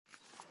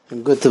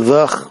Good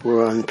Tavach,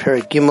 we're on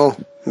Perek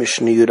Gimel,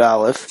 Mishnah Yud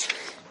Aleph,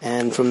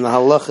 and from the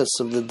halachas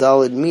of the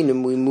Daled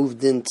Minim, we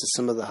moved into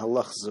some of the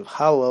halachas of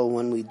Hallel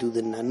when we do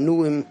the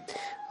Nanuim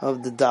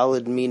of the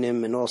Daled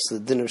Minim and also the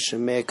Din of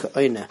Shemei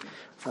Ka'ina.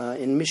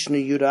 In Mishnah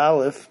Yud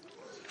Aleph,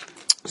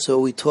 so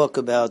we talk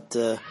about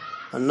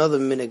another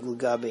minig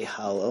l'gabe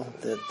Hallel,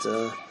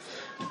 that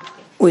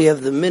we have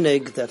the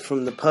minig that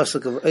from the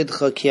pasuk of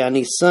Eidcha Ki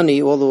Ani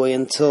Sani all the way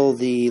until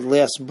the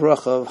last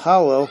bracha of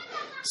Hallel.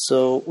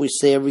 So we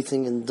say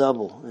everything in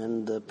double,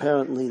 and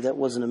apparently that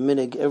wasn't a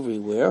minig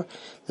everywhere.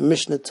 The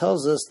Mishnah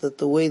tells us that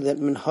the way that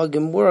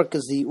minhagim work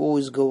is that you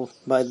always go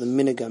by the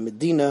minig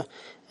HaMedina,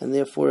 and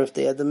therefore if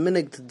they had the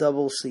minig to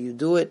double, so you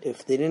do it.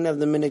 If they didn't have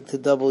the minig to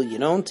double, you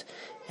don't.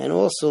 And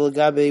also,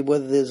 Lagabe,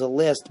 whether there's a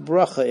last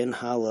bracha in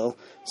Hallel,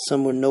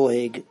 some were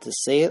noheg to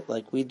say it,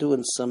 like we do,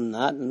 and some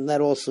not, and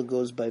that also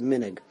goes by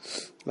minig.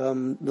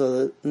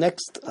 The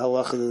next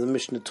halacha that the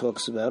Mishnah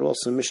talks about,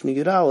 also Mishnah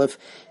Yud Aleph,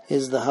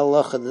 is the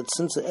halacha that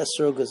since the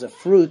esrog is a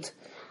fruit,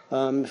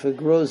 if it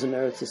grows in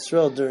Eretz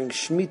Yisrael during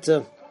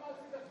Shemitah,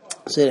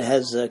 so it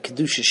has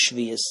Kedusha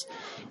Shvius,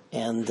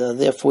 and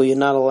therefore you're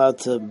not allowed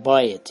to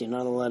buy it. You're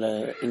not allowed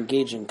to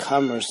engage in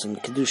commerce in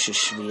Kedusha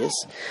Shvius.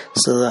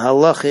 So the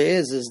halacha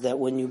is that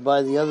when you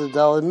buy the other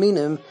Daled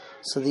Minim,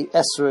 so the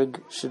esrog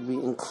should be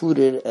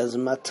included as a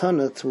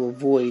matana to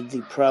avoid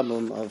the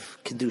problem of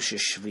Kedusha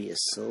Shvius.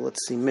 So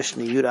let's see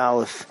Mishnah Yud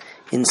Aleph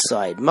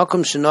inside.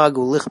 Makom shenagu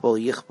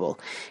lichbol yichbol.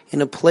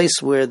 In a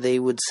place where they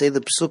would say the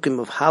psukim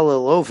of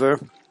Hallel over,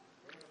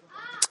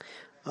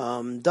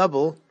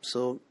 double,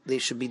 so they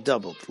should be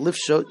doubled.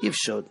 Lifshot,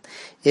 yivshot.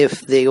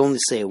 If they only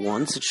say it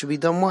once, it should be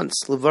done once.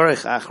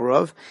 Levarech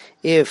acharav.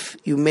 If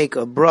you make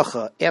a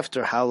bracha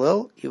after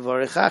Hallel,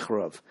 yivarech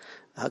acharav.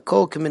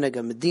 Hakol k'minig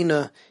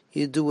HaMedina.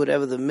 You do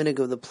whatever the minig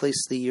of the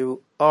place that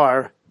you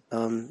are,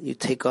 you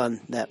take on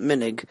that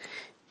minig,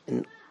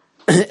 and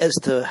as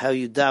to how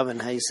you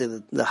daven, how you say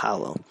the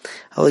Hallel.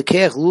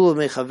 Halikeach lulav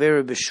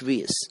mechaver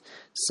b'shvius.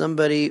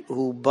 Somebody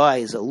who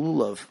buys a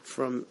lulav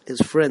from his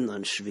friend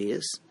on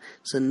Shvius,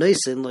 so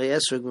noisen lo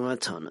esrog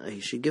b'matana. He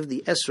should give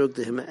the esrog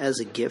to him as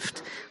a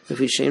gift. If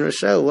he shein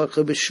rashai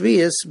l'akha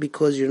b'shvius,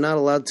 because you're not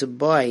allowed to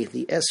buy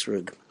the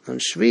esrog on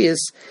Shvius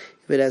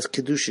if it has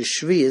kedusha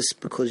Shvius,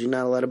 because you're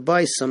not allowed to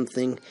buy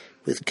something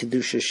with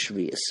Kedusha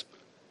Shvius.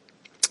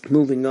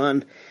 Moving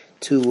on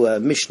to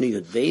Mishnah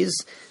Yud Beis,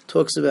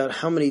 talks about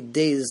how many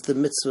days the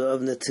mitzvah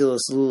of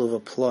Netilas Lulav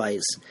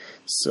applies.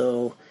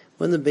 So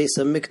when the Beis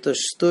HaMikdash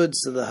stood,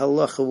 so the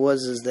halacha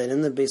was that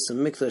in the Beis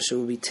HaMikdash it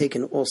would be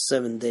taken all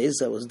 7 days.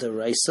 That was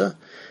deraisa,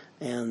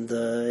 and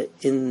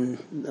in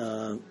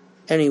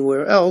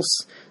anywhere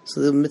else,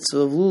 so the mitzvah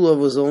of Lulav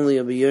was only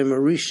a B'yom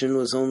Rishon,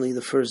 was only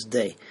the first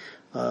day.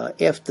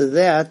 After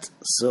that,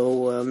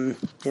 so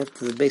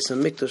after the Beis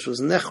HaMikdash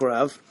was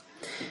Nechrav,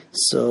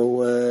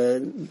 so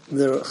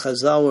the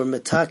Chazal were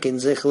metakin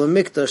Zechel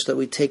HaMikdash that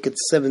we take it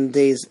 7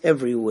 days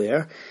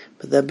everywhere,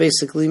 but that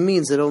basically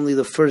means that only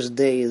the first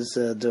day is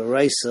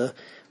D'Oraisa,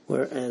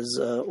 whereas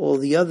all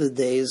the other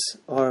days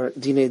are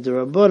Dinei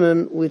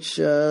D'Rabbanan, which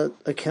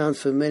account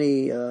for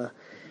many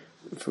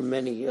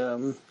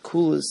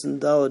kulas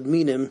and Daled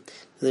Minim.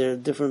 There are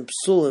different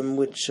psulim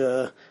which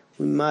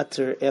we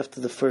matter after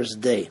the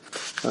first day.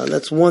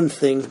 That's one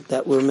thing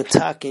that we're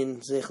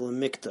metakin Zechel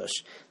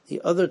HaMikdash.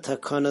 The other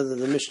takana that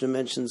the Mishnah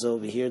mentions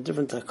over here,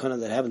 different takana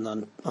that happened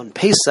on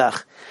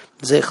Pesach,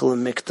 Zechel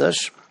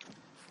HaMikdash,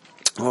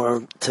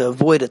 or to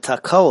avoid a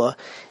takala,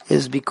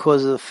 is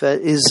because of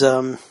is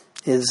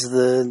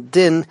the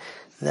din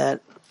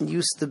that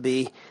used to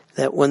be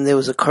that when there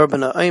was a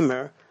korban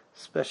ha'omer,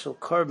 special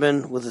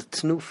korban with a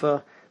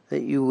tenufa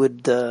that you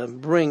would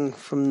bring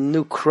from the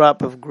new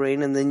crop of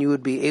grain, and then you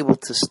would be able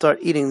to start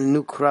eating the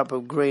new crop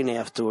of grain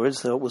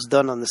afterwards. So it was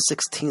done on the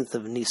 16th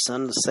of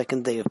Nisan, the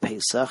second day of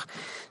Pesach.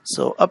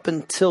 So up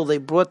until they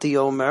brought the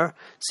Omer,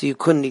 so you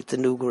couldn't eat the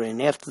new grain.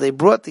 After they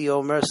brought the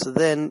Omer, so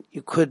then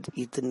you could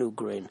eat the new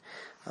grain.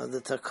 The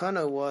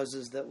takana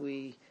is that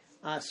we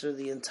aser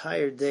the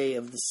entire day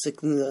of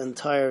the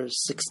entire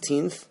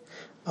 16th,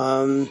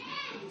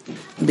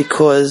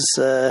 because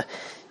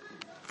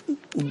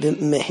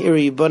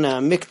Mehiri Bana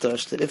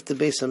Mikdash, that if the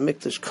Beis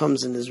HaMikdash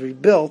comes and is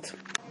rebuilt,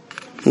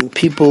 and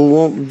people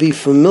won't be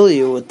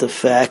familiar with the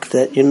fact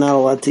that you're not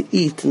allowed to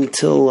eat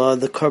until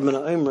the korban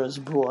ha'omer is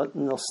brought,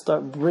 and they'll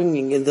start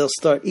bringing it, they'll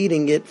start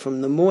eating it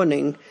from the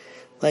morning,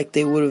 like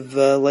they would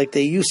have, like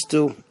they used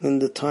to in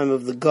the time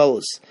of the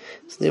Gullus.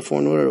 So therefore,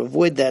 in order to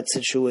avoid that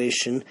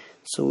situation,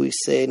 so we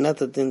say not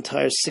that the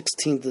entire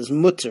 16th is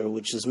mutter,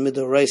 which is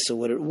midoraisa,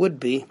 what it would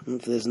be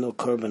if there's no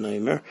korban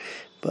ha'omer,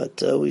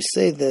 but we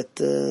say that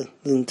the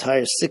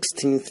entire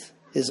 16th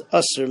is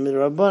Asr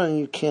Midrabanan.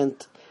 You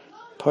can't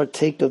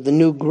partake of the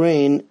new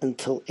grain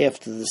until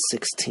after the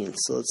 16th.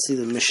 So let's see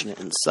the Mishnah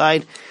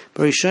inside.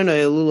 Barishana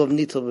Elul of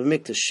Nitel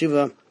b'Mikdash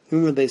Shiva.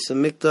 Remember the Beis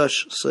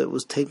HaMikdash, so it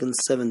was taken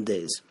 7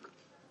 days.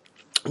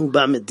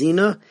 Uba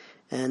Medina,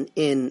 and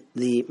in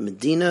the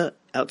Medina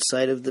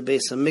outside of the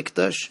Beis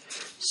HaMikdash,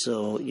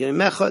 so Yom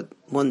Echad,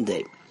 1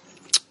 day.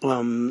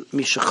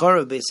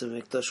 Mishacharav Beis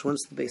Hamikdash,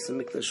 once the Beis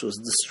Hamikdash was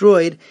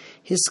destroyed,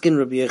 Hiskin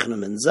Rabbi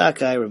Yochanan ben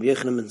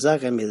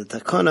Zakkai made a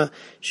takana,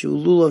 Shu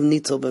Lulav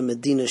Nitel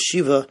Medina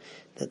Shiva,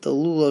 that the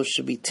Lulav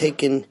should be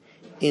taken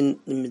in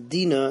the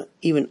Medina,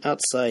 even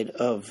outside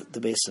of the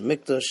Beis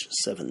Hamikdash,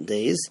 7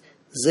 days.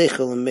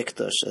 Zeichel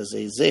Hamikdash, as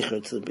a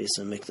Zeicher to the Beis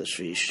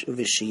Hamikdash,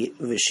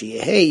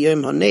 V'shiyehei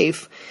Yom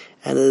HaNeif,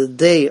 and the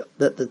day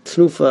that the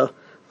Tnufa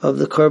of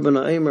the Korban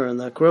HaOmer and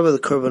the Akrava of the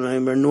Korban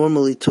HaOmer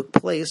normally took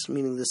place,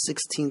 meaning the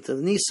 16th of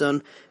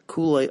Nisan,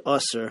 Kulei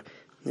Aser.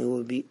 It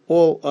would be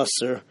all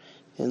Aser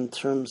in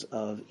terms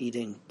of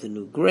eating the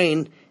new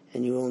grain,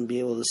 and you won't be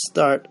able to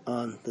start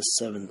on the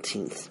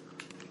 17th.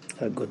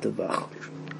 A good